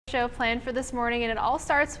Show planned for this morning, and it all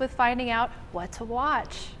starts with finding out what to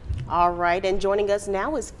watch. All right, and joining us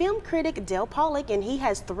now is film critic Dale Pollock, and he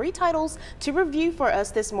has 3 titles to review for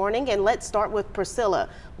us this morning. And let's start with Priscilla.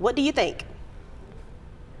 What do you think?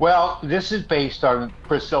 Well, this is based on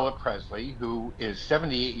Priscilla Presley, who is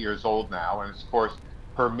 78 years old now, and of course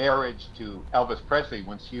her marriage to Elvis Presley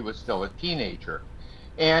when she was still a teenager.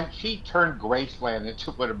 And she turned Graceland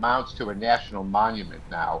into what amounts to a national monument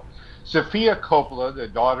now. Sofia Coppola, the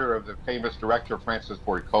daughter of the famous director Francis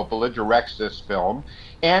Ford Coppola, directs this film,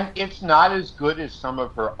 and it's not as good as some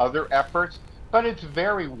of her other efforts, but it's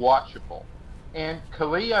very watchable. And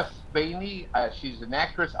Kalia Spaney, she's an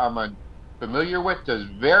actress I'm familiar with, does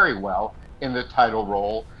very well in the title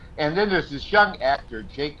role. And then there's this young actor,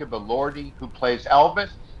 Jacob Elordi, who plays Elvis.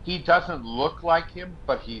 He doesn't look like him,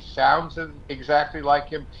 but he sounds exactly like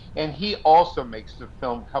him, and he also makes the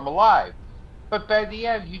film come alive. But by the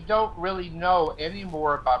end, you don't really know any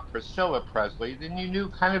more about Priscilla Presley than you knew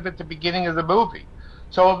kind of at the beginning of the movie.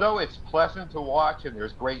 So although it's pleasant to watch, and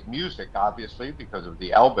there's great music, obviously, because of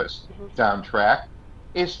the Elvis soundtrack,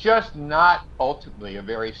 it's just not ultimately a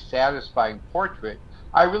very satisfying portrait.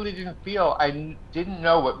 I really didn't feel, I didn't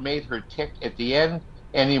know what made her tick at the end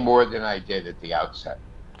any more than I did at the outset.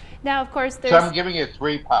 Now, of course, there's... So I'm giving it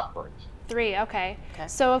 3 popcorns. 3, okay.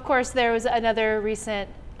 So, of course, there was another recent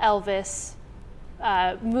Elvis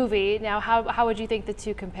movie. Now, how would you think the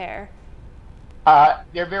two compare?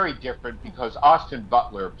 They're very different because Austin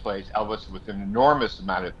Butler plays Elvis with an enormous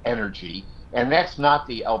amount of energy, and that's not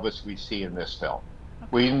the Elvis we see in this film. Okay.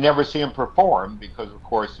 We never see him perform because, of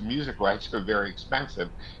course, the music rights are very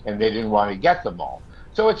expensive, and they didn't want to get them all.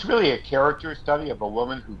 So it's really a character study of a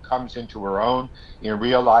woman who comes into her own and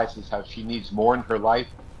realizes how she needs more in her life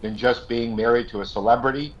than just being married to a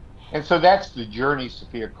celebrity. And so that's the journey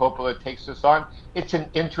Sofia Coppola takes us on. It's an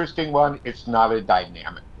interesting one. It's not a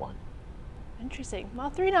dynamic one. Interesting. Well,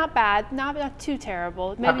 3 not bad, not too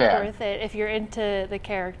terrible. Maybe worth it if you're into the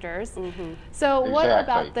characters. So what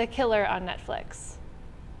about The Killer on Netflix?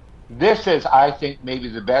 This is, I think, maybe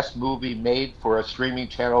the best movie made for a streaming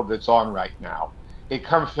channel that's on right now. It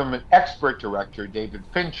comes from an expert director, David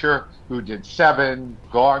Fincher, who did Seven,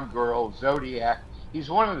 Gone Girl, Zodiac. He's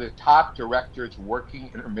one of the top directors working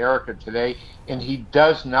in America today, and he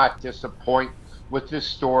does not disappoint with this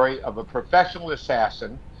story of a professional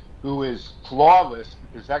assassin who is flawless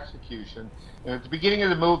in his execution. And at the beginning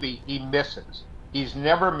of the movie, he misses. He's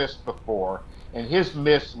never missed before, and his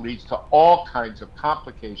miss leads to all kinds of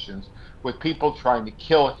complications with people trying to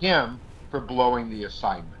kill him for blowing the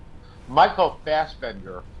assignment. Michael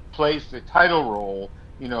Fassbender plays the title role.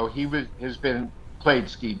 You know, has played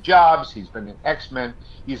Steve Jobs, he's been in X-Men.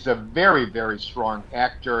 He's a very, very strong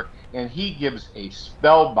actor, and he gives a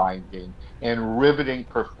spellbinding and riveting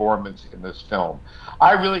performance in this film.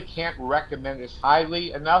 I really can't recommend this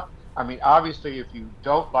highly enough. I mean, obviously, if you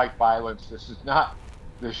don't like violence, this is not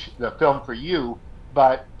the film for you,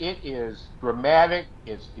 but it is dramatic,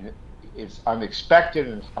 it's unexpected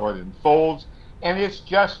in how it unfolds, and it's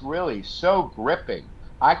just really so gripping.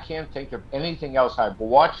 I can't think of anything else I've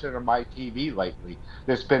watched it on my TV lately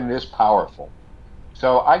that's been this powerful.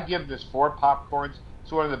 So I give this 4 popcorns.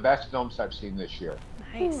 It's one of the best films I've seen this year.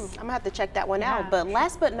 Nice. I'm gonna have to check that one out. But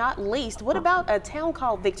last but not least, what about A Town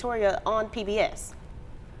Called Victoria on PBS?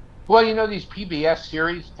 Well, you know, these PBS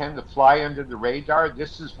series tend to fly under the radar.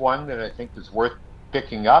 This is one that I think is worth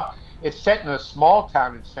picking up. It's set in a small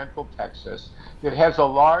town in central Texas that has a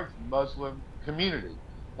large Muslim community.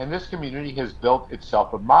 And this community has built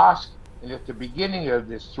itself a mosque. And at the beginning of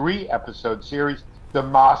this 3-episode series, the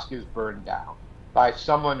mosque is burned down by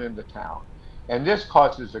someone in the town. And this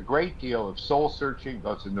causes a great deal of soul searching,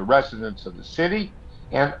 both in the residents of the city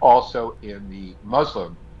and also in the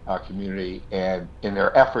Muslim community and in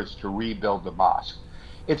their efforts to rebuild the mosque.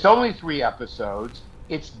 It's only 3 episodes.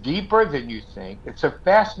 It's deeper than you think. It's a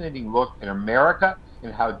fascinating look in America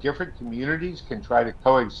and how different communities can try to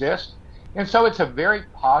coexist. And so it's a very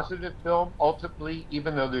positive film, ultimately,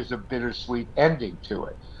 even though there's a bittersweet ending to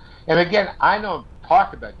it. And again, I don't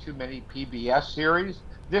talk about too many PBS series.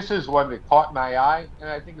 This is one that caught my eye, and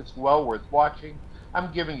I think it's well worth watching.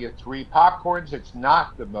 I'm giving it 3 popcorns. It's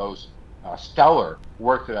not the most stellar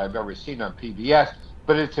work that I've ever seen on PBS,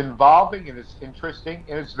 but it's involving and it's interesting,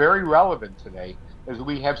 and it's very relevant today as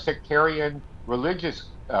we have sectarian religious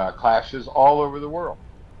clashes all over the world.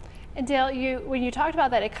 And Dale, when you talked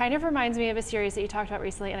about that, it kind of reminds me of a series that you talked about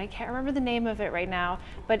recently, and I can't remember the name of it right now,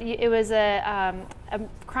 but it was a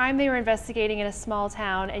crime they were investigating in a small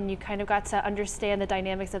town, and you kind of got to understand the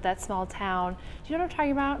dynamics of that small town. Do you know what I'm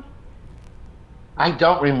talking about? I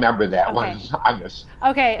don't remember that one, Okay. to be honest.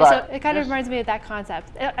 Okay, so But it kind of this, reminds me of that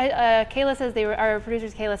concept. Kayla says our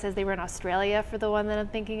producers Kayla says they were in Australia for the one that I'm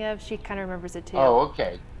thinking of. She kind of remembers it too. oh,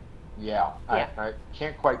 okay. Yeah, Yeah. I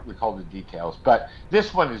can't quite recall the details, but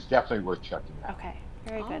this one is definitely worth checking out. Okay,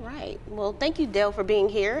 very All good. right. Well, thank you, Dale, for being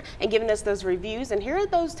here and giving us those reviews. And here are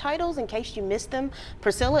those titles in case you missed them.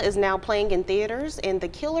 Priscilla is now playing in theaters, and The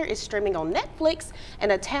Killer is streaming on Netflix,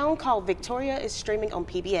 and A Town Called Victoria is streaming on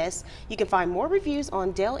PBS. You can find more reviews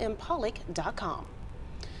on DaleMPollock.com.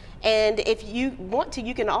 And if you want to,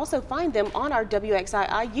 you can also find them on our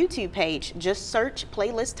WXII YouTube page. Just search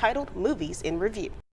playlist titled Movies in Review.